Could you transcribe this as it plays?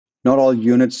Not all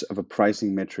units of a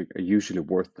pricing metric are usually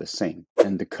worth the same,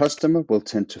 and the customer will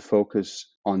tend to focus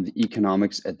on the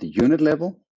economics at the unit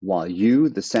level, while you,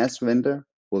 the SaaS vendor,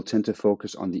 will tend to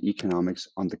focus on the economics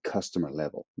on the customer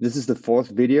level. This is the fourth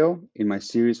video in my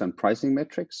series on pricing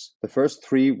metrics. The first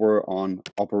three were on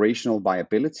operational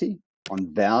viability,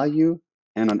 on value,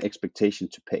 and on expectation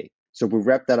to pay. So we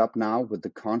wrap that up now with the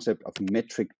concept of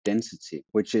metric density,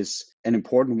 which is an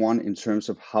important one in terms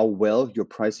of how well your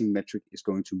pricing metric is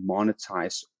going to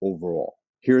monetize overall.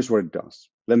 Here's what it does.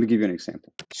 Let me give you an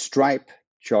example. Stripe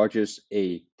charges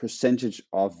a percentage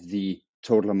of the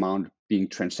total amount being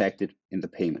transacted in the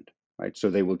payment, right? So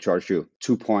they will charge you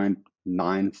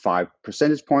 2.95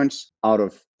 percentage points out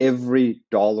of every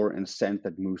dollar and cent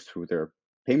that moves through their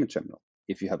payment terminal.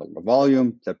 If you have a low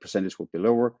volume, that percentage will be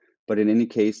lower. But in any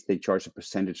case, they charge a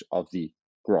percentage of the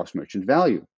gross merchant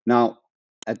value. Now,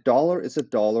 a dollar is a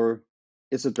dollar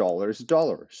is a dollar is a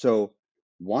dollar. So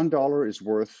 $1 is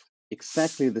worth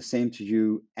exactly the same to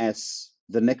you as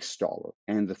the next dollar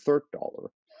and the third dollar,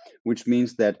 which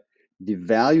means that the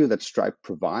value that Stripe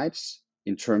provides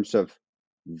in terms of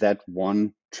that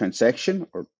one transaction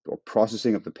or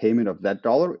processing of the payment of that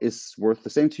dollar is worth the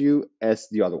same to you as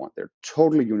the other one. They're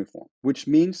totally uniform, which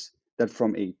means that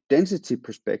from a density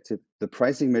perspective, the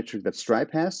pricing metric that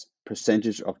Stripe has,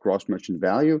 percentage of gross merchant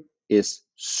value, is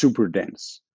super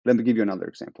dense. Let me give you another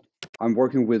example. I'm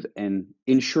working with an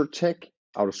insurtech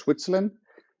out of Switzerland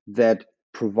that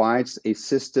provides a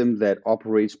system that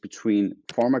operates between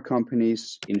pharma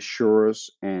companies,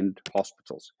 insurers, and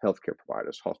hospitals, healthcare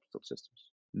providers, hospital systems.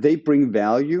 They bring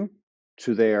value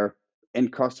to their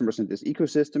end customers in this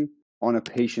ecosystem on a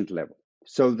patient level.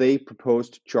 So they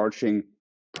proposed charging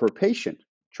per patient,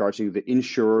 charging the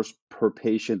insurers per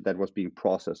patient that was being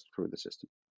processed through the system.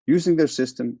 Using their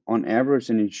system, on average,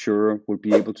 an insurer would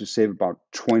be able to save about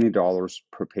 $20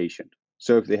 per patient.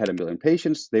 So if they had 1 million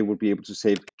patients, they would be able to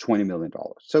save $20 million.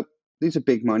 So these are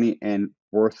big money and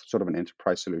worth sort of an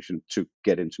enterprise solution to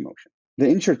get into motion. The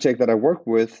insurtech that I work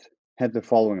with had the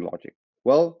following logic.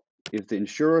 Well, if the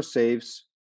insurer saves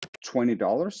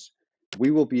 $20,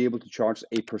 we will be able to charge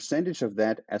a percentage of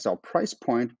that as our price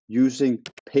point using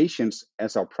patients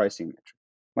as our pricing metric.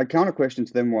 My counter question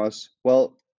to them was,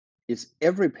 well, is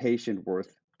every patient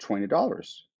worth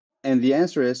 $20? And the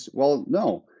answer is, well,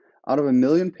 no. Out of 1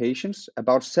 million patients,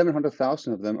 about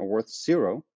 700,000 of them are worth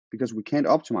zero because we can't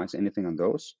optimize anything on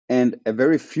those. And a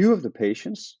very few of the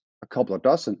patients, a couple of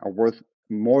dozen, are worth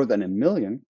more than 1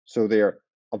 million. So they're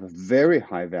of a very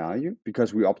high value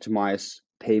because we optimize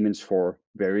payments for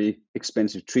very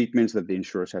expensive treatments that the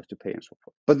insurers have to pay and so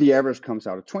forth. But the average comes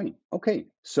out at 20. Okay,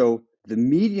 so the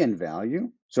median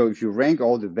value, so if you rank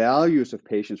all the values of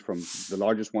patients from the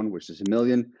largest one, which is 1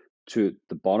 million, to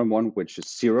the bottom one, which is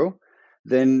zero,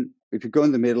 then if you go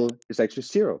in the middle, it's actually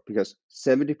zero because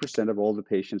 70% of all the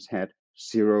patients had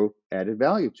zero added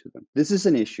value to them. This is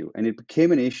an issue, and it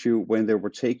became an issue when they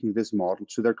were taking this model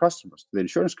to their customers, the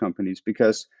insurance companies,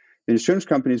 because the insurance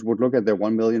companies would look at their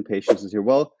 1 million patients and say,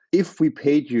 well, if we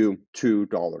paid you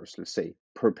 $2, let's say,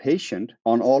 per patient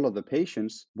on all of the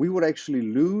patients, we would actually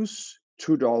lose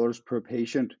 $2 per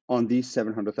patient on these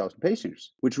 700,000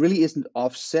 patients, which really isn't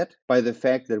offset by the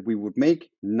fact that we would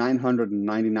make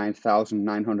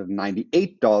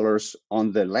 $999,998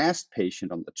 on the last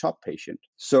patient, on the top patient.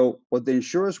 So what the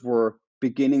insurers were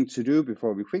beginning to do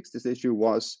before we fixed this issue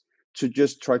was to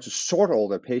just try to sort all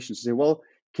their patients and say, well,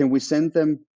 can we send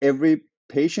them every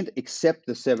patient except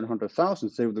the 700,000?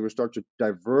 So they will start to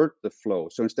divert the flow.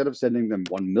 So instead of sending them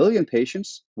 1 million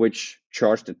patients, which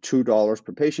charged at $2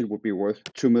 per patient would be worth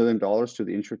 $2 million to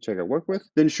the insurtech I work with,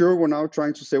 the insurer were now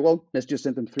trying to say, well, let's just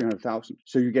send them 300,000.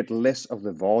 So you get less of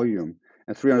the volume.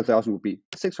 And 300,000 would be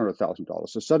 $600,000.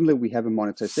 So suddenly we have a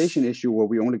monetization issue where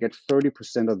we only get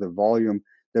 30% of the volume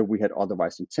that we had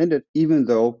otherwise intended, even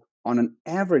though on an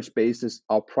average basis,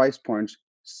 our price points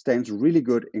stands really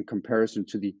good in comparison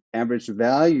to the average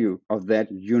value of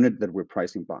that unit that we're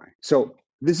pricing by. So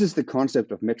this is the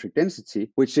concept of metric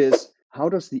density, which is how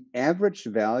does the average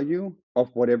value of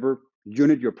whatever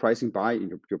unit you're pricing by in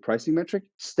your pricing metric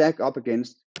stack up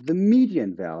against the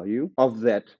median value of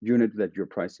that unit that you're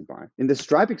pricing by. In the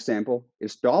Stripe example,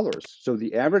 it's dollars. So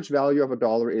the average value of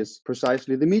 $1 is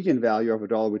precisely the median value of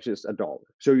 $1, which is $1.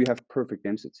 So you have perfect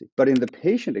density. But in the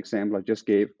patient example I just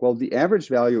gave, well, the average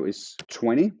value is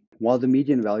 20, while the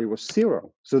median value was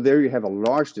 0. So there you have a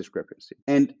large discrepancy.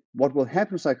 And what will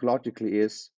happen psychologically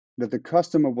is that the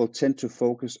customer will tend to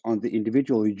focus on the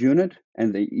individual unit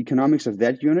and the economics of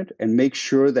that unit and make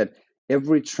sure that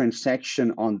every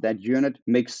transaction on that unit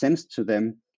makes sense to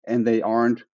them and they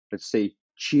aren't, let's say,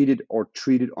 cheated or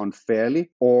treated unfairly,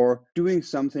 or doing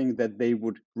something that they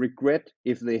would regret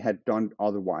if they had done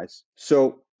otherwise.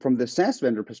 So from the SaaS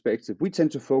vendor perspective, we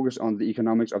tend to focus on the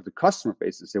economics of the customer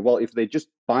base and say, well, if they just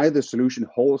buy the solution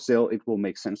wholesale, it will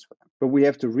make sense for them. But we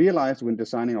have to realize when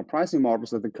designing our pricing models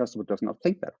that the customer does not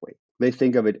think that way. They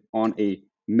think of it on a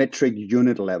metric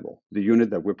unit level, the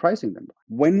unit that we're pricing them by.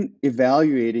 When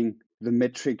evaluating the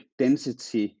metric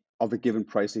density of a given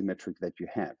pricing metric that you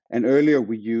have. And earlier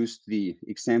we used the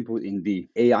example in the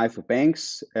AI for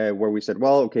banks, where we said,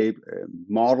 well, okay,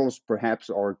 models perhaps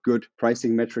are a good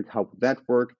pricing metric. How would that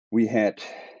work? We had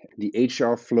the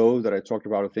HR flow that I talked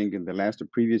about, I think, in the last or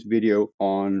previous video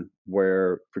on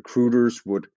where recruiters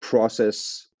would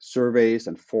process surveys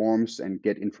and forms and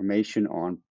get information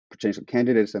on potential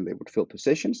candidates, and they would fill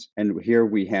positions. And here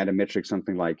we had a metric,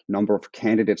 something like number of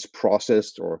candidates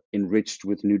processed or enriched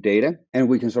with new data. And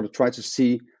we can sort of try to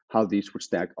see how these would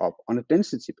stack up on a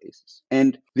density basis.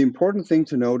 And the important thing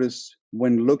to notice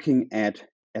when looking at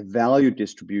a value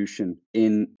distribution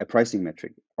in a pricing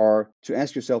metric are to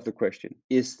ask yourself the question,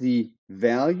 is the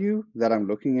value that I'm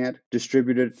looking at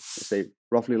distributed, say,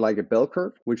 roughly like a bell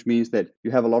curve, which means that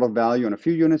you have a lot of value on a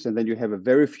few units, and then you have a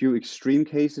very few extreme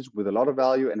cases with a lot of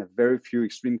value and a very few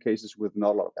extreme cases with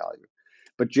not a lot of value.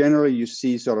 But generally you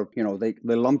see sort of,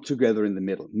 they lump together in the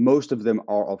middle. Most of them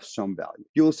are of some value.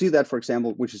 You will see that, for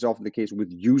example, which is often the case with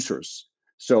users.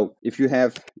 So if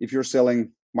you're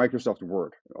selling Microsoft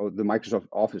Word or the Microsoft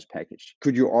Office package,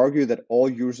 could you argue that all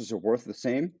users are worth the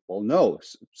same? Well, no.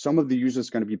 Some of the users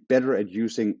are going to be better at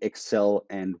using Excel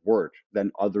and Word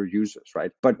than other users,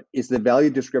 right? But is the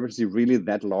value discrepancy really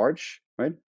that large,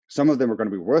 right? Some of them are going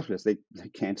to be worthless. They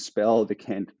can't spell, they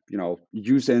can't,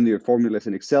 use any of the formulas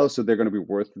in Excel, so they're going to be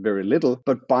worth very little.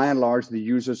 But by and large, the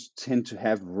users tend to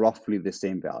have roughly the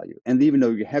same value. And even though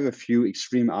you have a few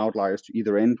extreme outliers to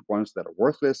either end, ones that are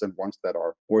worthless and ones that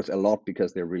are worth a lot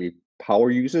because they're really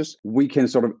power users, we can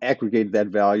sort of aggregate that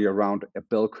value around a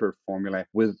bell curve formula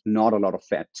with not a lot of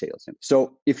fat tails in it.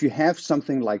 So if you have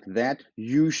something like that,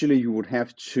 usually you would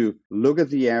have to look at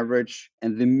the average,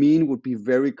 and the mean would be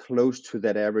very close to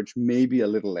that average, maybe a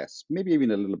little less, maybe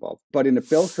even a little above. But in a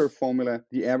bell curve formula,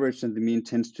 the average and the mean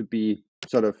tends to be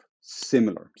sort of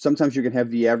similar. Sometimes you can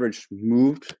have the average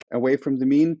moved away from the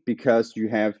mean because you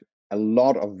have a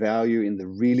lot of value in the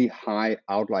really high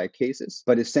outlier cases.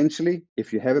 But essentially,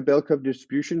 if you have a bell curve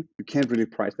distribution, you can't really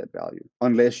price that value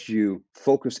unless you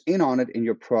focus in on it in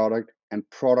your product and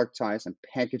productize and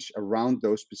package around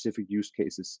those specific use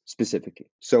cases specifically.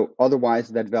 So otherwise,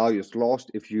 that value is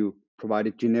lost if you provide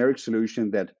a generic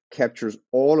solution that captures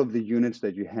all of the units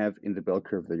that you have in the bell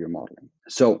curve that you're modeling.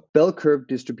 So bell curve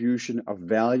distribution of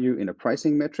value in a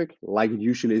pricing metric, like it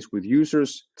usually is with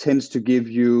users, tends to give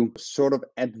you sort of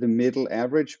at the middle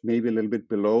average, maybe a little bit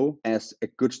below, as a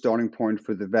good starting point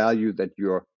for the value that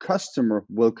your customer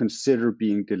will consider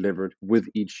being delivered with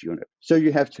each unit. So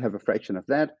you have to have a fraction of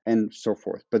that and so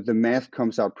forth. But the math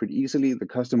comes out pretty easily. The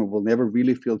customer will never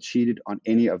really feel cheated on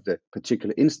any of the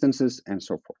particular instances and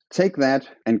so forth. Take that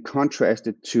and contrast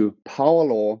it to power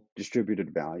law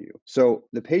distributed value. So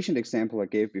the patient example I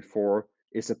gave before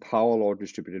is a power law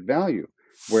distributed value,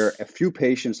 where a few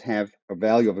patients have a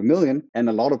value of 1 million and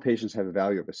a lot of patients have a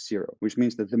value of 0, which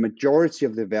means that the majority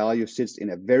of the value sits in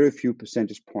a very few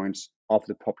percentage points of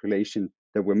the population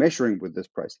that we're measuring with this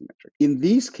pricing metric. In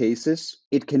these cases,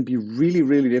 it can be really,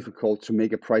 really difficult to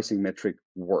make a pricing metric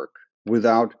work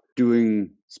without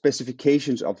doing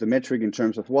specifications of the metric in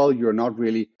terms of, well, you're not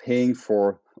really paying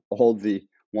for all the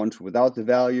ones without the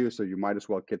value, so you might as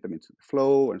well get them into the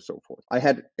flow and so forth. I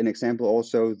had an example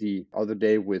also the other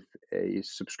day with a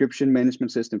subscription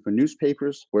management system for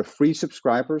newspapers where free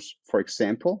subscribers, for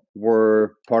example,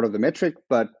 were part of the metric,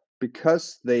 but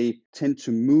because they tend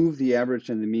to move the average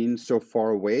and the mean so far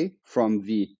away from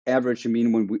the average and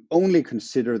mean when we only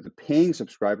consider the paying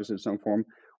subscribers in some form,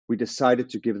 we decided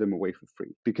to give them away for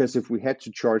free. Because if we had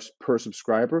to charge per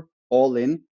subscriber, all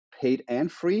in, paid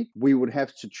and free, we would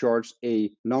have to charge a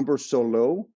number so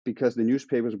low because the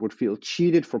newspapers would feel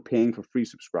cheated for paying for free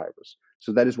subscribers.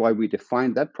 So that is why we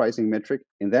defined that pricing metric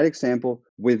in that example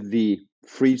with the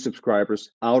free subscribers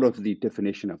out of the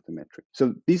definition of the metric.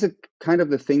 So these are kind of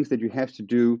the things that you have to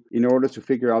do in order to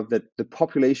figure out that the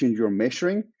population you're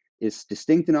measuring is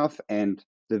distinct enough and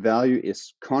the value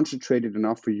is concentrated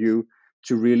enough for you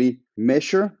to really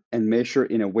measure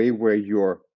in a way where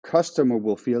your customer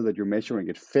will feel that you're measuring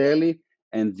it fairly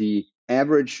and the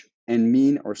average and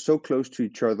mean are so close to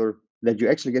each other that you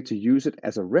actually get to use it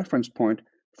as a reference point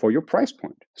for your price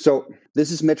point. So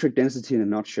this is metric density in a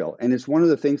nutshell. And it's one of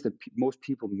the things that most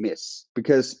people miss,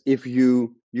 because if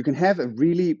you can have a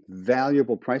really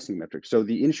valuable pricing metric. So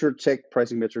the InsurTech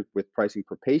pricing metric with pricing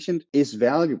per patient is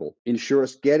valuable.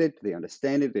 Insurers get it, they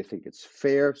understand it, they think it's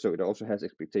fair. So it also has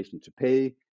expectation to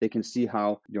pay. They can see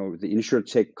how the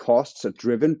InsurTech costs are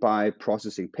driven by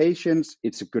processing patients.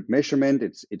 It's a good measurement.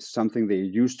 It's something they're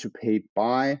used to paid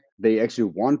by. They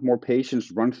actually want more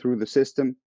patients run through the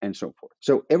system and so forth.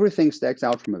 So everything stacks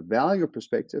out from a value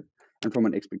perspective and from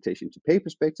an expectation to pay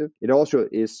perspective. It also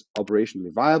is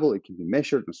operationally viable. It can be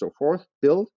measured and so forth,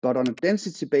 built. But on a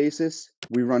density basis,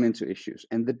 we run into issues.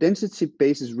 And the density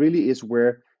basis really is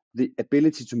where the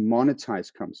ability to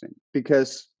monetize comes in.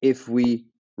 Because if we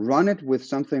run it with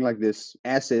something like this,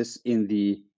 as is in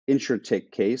the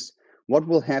InsurTech case, what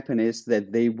will happen is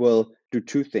that they will do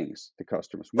two things, the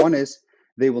customers. One is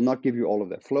they will not give you all of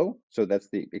their flow. So that's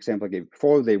the example I gave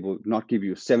before. They will not give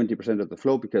you 70% of the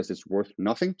flow because it's worth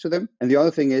nothing to them. And the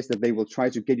other thing is that they will try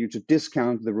to get you to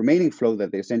discount the remaining flow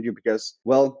that they send you because,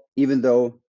 well, even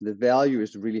though the value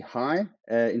is really high,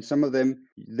 in some of them,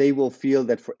 they will feel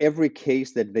that for every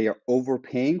case that they are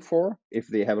overpaying for, if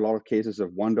they have a lot of cases of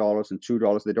 $1 and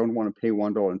 $2, they don't want to pay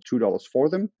 $1 and $2 for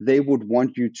them. They would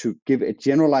want you to give a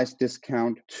generalized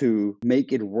discount to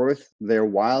make it worth their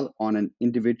while on an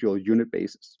individual unit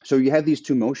basis. So you have these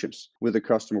two motions with the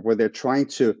customer where they're trying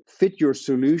to fit your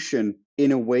solution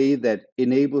in a way that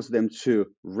enables them to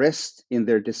rest in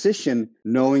their decision,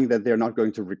 knowing that they're not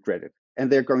going to regret it. And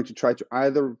they're going to try to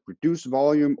either reduce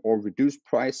volume or reduce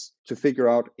price to figure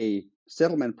out a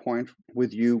settlement point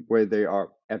with you where they are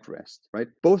at rest, right?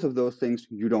 Both of those things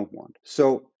you don't want.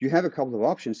 So you have a couple of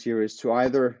options here is to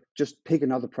either just pick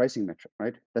another pricing metric,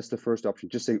 right? That's the first option.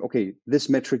 Just saying, okay, this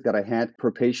metric that I had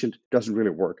per patient doesn't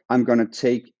really work. I'm going to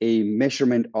take a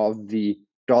measurement of the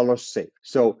dollars saved.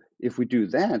 So if we do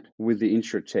that with the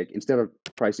InsurTech, instead of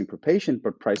pricing per patient,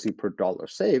 but pricing per dollar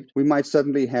saved, we might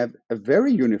suddenly have a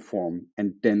very uniform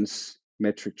and dense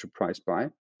metric to price by,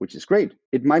 which is great.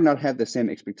 It might not have the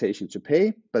same expectation to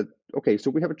pay, but okay,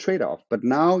 so we have a trade-off. But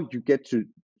now you get to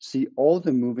see all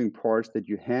the moving parts that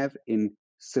you have in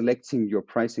selecting your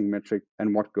pricing metric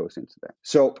and what goes into that.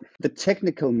 So the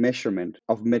technical measurement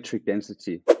of metric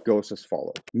density goes as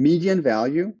follows. Median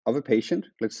value of a patient,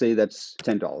 let's say that's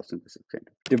 $10 in this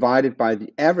example, divided by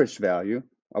the average value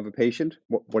of a patient,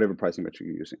 whatever pricing metric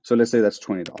you're using. So let's say that's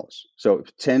 $20. So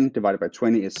 10 divided by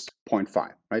 20 is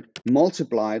 0.5, right?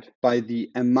 Multiplied by the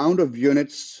amount of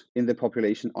units in the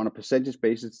population on a percentage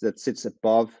basis that sits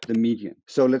above the median.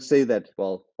 So let's say that,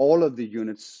 well, all of the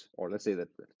units, or let's say that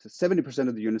 70%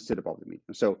 of the units sit above the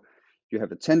median. So you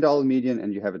have a $10 median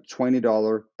and you have a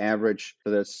 $20 average, so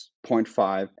that's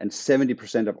 0.5, and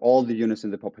 70% of all the units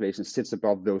in the population sits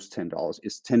above those $10,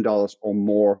 is $10 or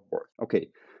more worth. Okay,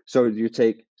 so you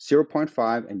take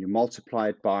 0.5 and you multiply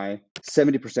it by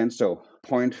 70%, so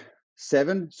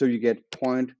 0.7, so you get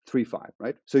 0.35,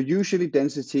 right? So usually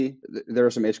density, there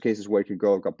are some edge cases where it can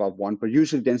go above 1, but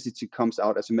usually density comes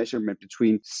out as a measurement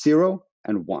between 0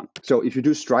 and 1. So if you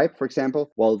do Stripe, for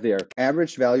example, well, their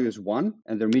average value is 1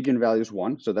 and their median value is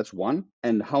 1, so that's 1.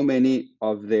 And how many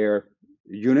of their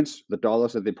units, the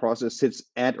dollars that they process, sits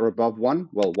at or above 1?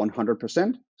 Well,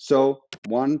 100%. So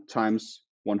 1 times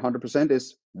 100%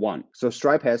 is 1. So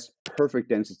Stripe has perfect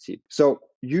density. So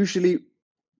usually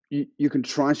you can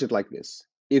tranche it like this.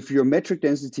 If your metric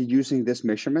density using this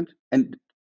measurement, and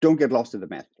don't get lost in the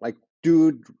math, like do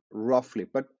it roughly,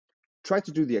 but try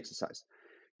to do the exercise.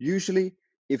 Usually,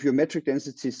 if your metric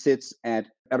density sits at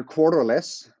a quarter or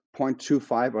less,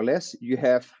 0.25 or less, you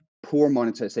have poor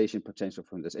monetization potential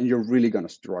from this, and you're really going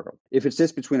to struggle. If it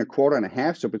sits between a quarter and a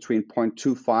half, so between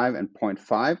 0.25 and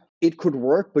 0.5, it could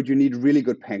work, but you need really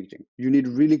good packaging. You need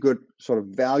really good sort of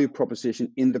value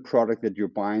proposition in the product that you're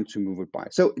buying to move it by.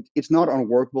 So it's not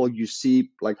unworkable. You see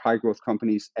like high growth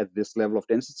companies at this level of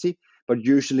density, but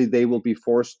usually they will be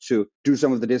forced to do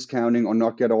some of the discounting or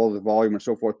not get all the volume and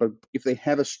so forth. But if they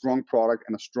have a strong product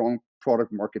and a strong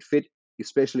product market fit,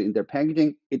 especially in their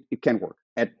packaging, it can work.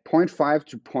 At 0.5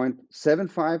 to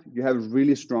 0.75, you have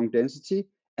really strong density,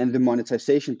 and the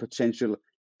monetization potential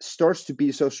starts to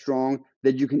be so strong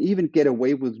that you can even get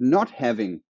away with not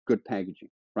having good packaging,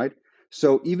 right?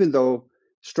 So even though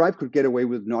Stripe could get away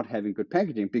with not having good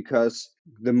packaging because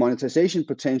the monetization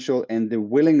potential and the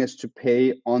willingness to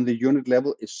pay on the unit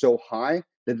level is so high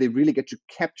that they really get to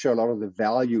capture a lot of the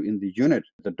value in the unit,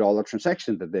 the dollar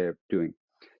transaction that they're doing.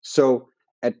 So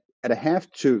at a half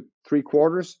to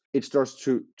 3/4, it starts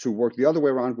to work the other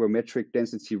way around, where metric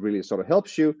density really sort of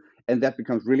helps you. And that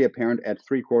becomes really apparent at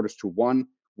 3/4 to 1,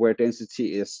 where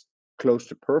density is close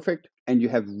to perfect, and you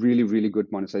have really, really good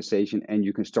monetization, and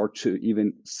you can start to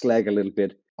even slag a little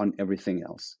bit on everything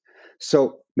else. So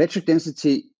metric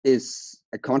density is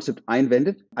a concept I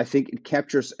invented. I think it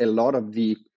captures a lot of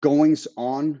the goings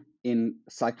on in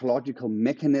psychological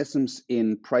mechanisms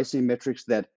in pricing metrics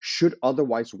that should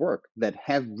otherwise work, that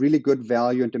have really good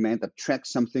value and demand, that track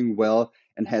something well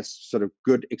and has sort of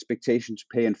good expectation to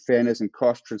pay and fairness and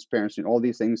cost transparency and all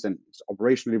these things, and it's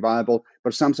operationally viable.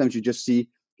 But sometimes you just see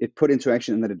it put into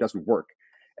action and that it doesn't work.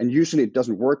 And usually it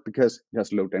doesn't work because it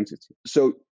has low density.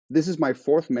 So this is my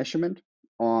fourth measurement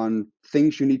on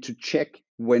things you need to check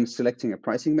when selecting a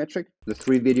pricing metric. The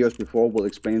 3 videos before will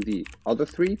explain the other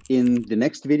 3. In the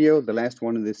next video, the last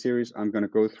one in this series, I'm going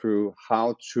to go through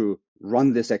how to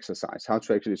run this exercise, how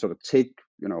to actually sort of take,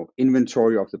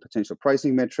 inventory of the potential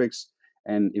pricing metrics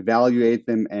and evaluate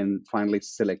them and finally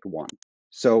select one.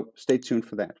 So stay tuned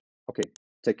for that. Okay,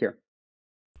 take care.